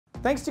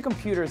Thanks to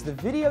computers, the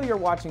video you're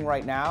watching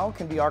right now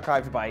can be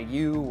archived by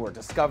you, or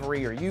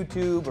Discovery, or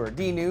YouTube, or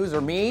DNews,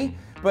 or me,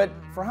 but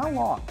for how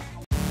long?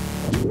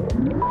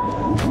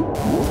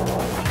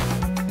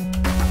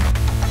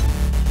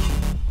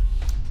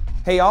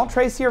 Hey y'all,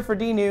 Trace here for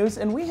DNews,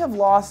 and we have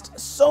lost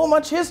so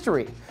much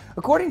history.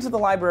 According to the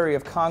Library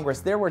of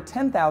Congress, there were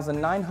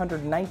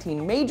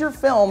 10,919 major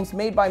films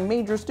made by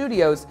major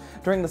studios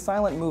during the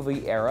silent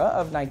movie era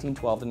of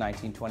 1912 to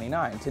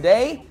 1929.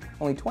 Today,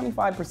 only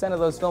 25% of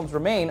those films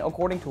remain,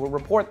 according to a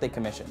report they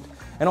commissioned.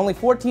 And only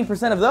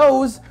 14% of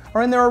those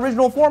are in their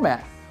original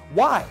format.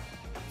 Why?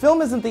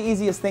 Film isn't the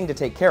easiest thing to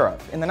take care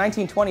of. In the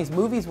 1920s,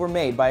 movies were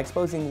made by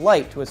exposing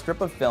light to a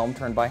strip of film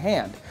turned by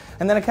hand.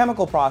 And then a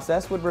chemical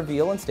process would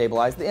reveal and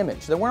stabilize the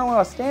image. There weren't a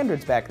lot of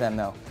standards back then,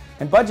 though.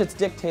 And budgets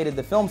dictated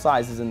the film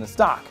sizes in the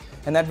stock,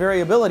 and that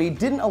variability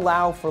didn't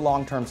allow for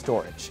long-term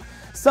storage.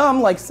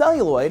 Some, like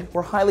celluloid,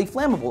 were highly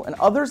flammable, and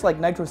others, like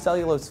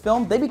nitrocellulose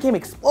film, they became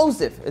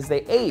explosive as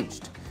they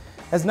aged.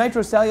 As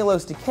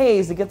nitrocellulose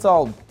decays, it gets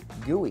all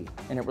gooey,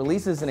 and it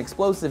releases an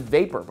explosive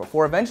vapor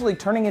before eventually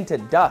turning into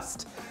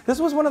dust. This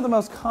was one of the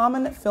most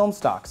common film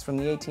stocks from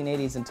the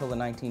 1880s until the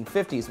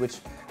 1950s,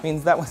 which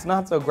means that was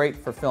not so great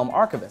for film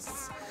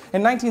archivists.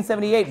 In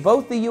 1978,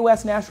 both the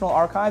U.S. National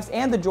Archives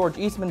and the George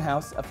Eastman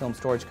House, a film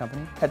storage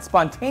company, had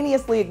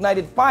spontaneously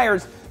ignited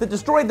fires that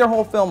destroyed their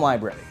whole film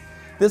library.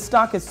 This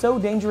stock is so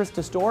dangerous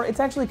to store, it's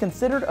actually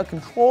considered a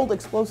controlled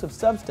explosive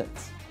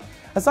substance.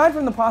 Aside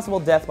from the possible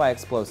death by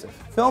explosive,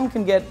 film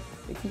can get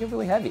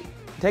really heavy.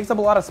 It takes up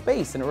a lot of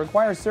space, and it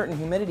requires certain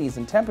humidities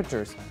and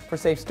temperatures for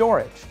safe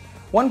storage.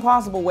 One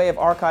possible way of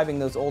archiving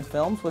those old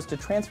films was to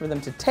transfer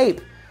them to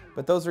tape,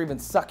 but those are even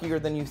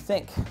suckier than you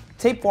think.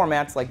 Tape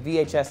formats like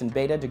VHS and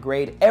Beta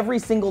degrade every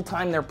single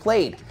time they're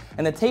played,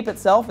 and the tape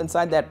itself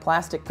inside that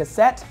plastic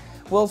cassette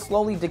will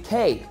slowly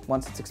decay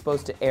once it's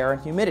exposed to air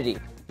and humidity,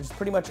 which is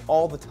pretty much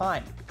all the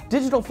time.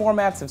 Digital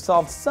formats have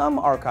solved some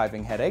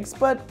archiving headaches,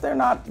 but they're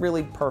not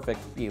really perfect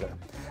either.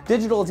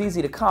 Digital is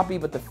easy to copy,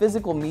 but the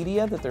physical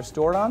media that they're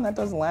stored on, that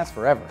doesn't last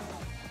forever.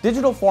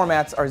 Digital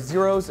formats are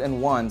zeros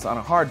and ones on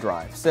a hard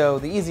drive, so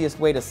the easiest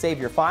way to save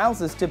your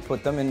files is to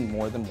put them in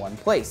more than one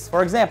place.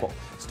 For example,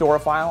 store a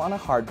file on a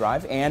hard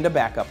drive and a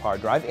backup hard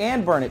drive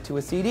and burn it to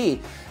a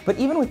CD. But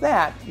even with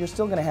that, you're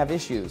still going to have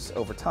issues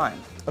over time.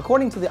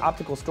 According to the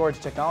Optical Storage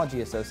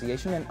Technology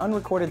Association, an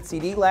unrecorded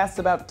CD lasts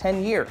about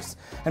 10 years,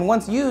 and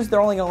once used,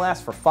 they're only going to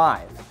last for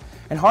 5.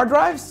 And hard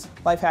drives?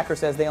 Lifehacker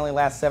says they only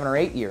last 7 or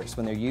 8 years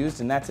when they're used,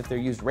 and that's if they're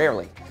used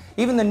rarely.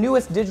 Even the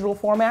newest digital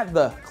format,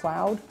 the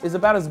cloud, is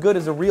about as good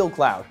as a real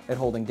cloud at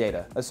holding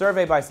data. A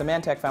survey by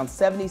Symantec found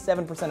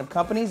 77% of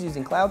companies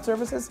using cloud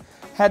services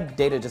had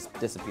data just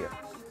disappear.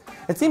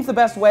 It seems the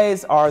best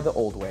ways are the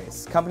old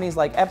ways. Companies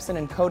like Epson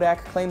and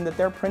Kodak claim that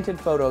their printed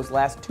photos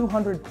last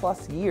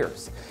 200+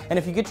 years. And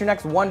if you get your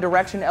next One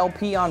Direction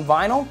LP on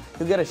vinyl,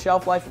 you'll get a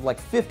shelf life of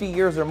like 50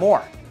 years or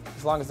more,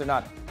 as long as they're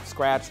not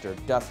scratched or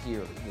dusty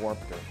or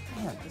warped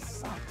or, man, this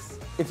sucks.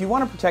 If you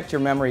want to protect your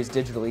memories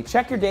digitally,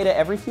 check your data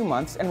every few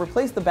months and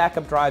replace the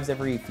backup drives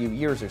every few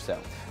years or so.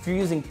 If you're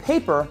using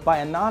paper, buy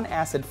a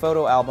non-acid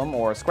photo album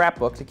or a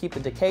scrapbook to keep the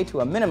decay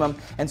to a minimum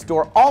and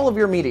store all of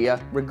your media,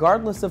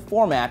 regardless of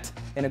format,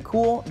 in a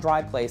cool,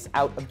 dry place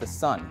out of the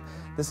sun.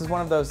 This is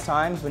one of those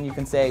times when you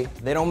can say,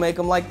 they don't make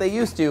them like they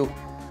used to.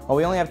 While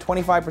we only have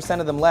 25%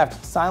 of them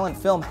left, silent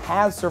film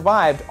has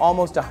survived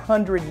almost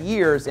 100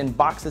 years in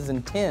boxes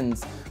and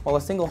tins, while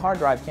a single hard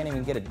drive can't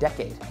even get a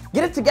decade.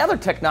 Get it together,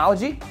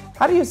 technology!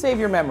 How do you save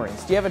your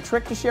memories? Do you have a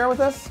trick to share with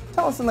us?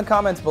 Tell us in the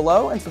comments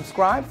below and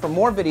subscribe for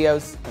more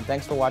videos, and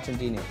thanks for watching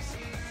DNews.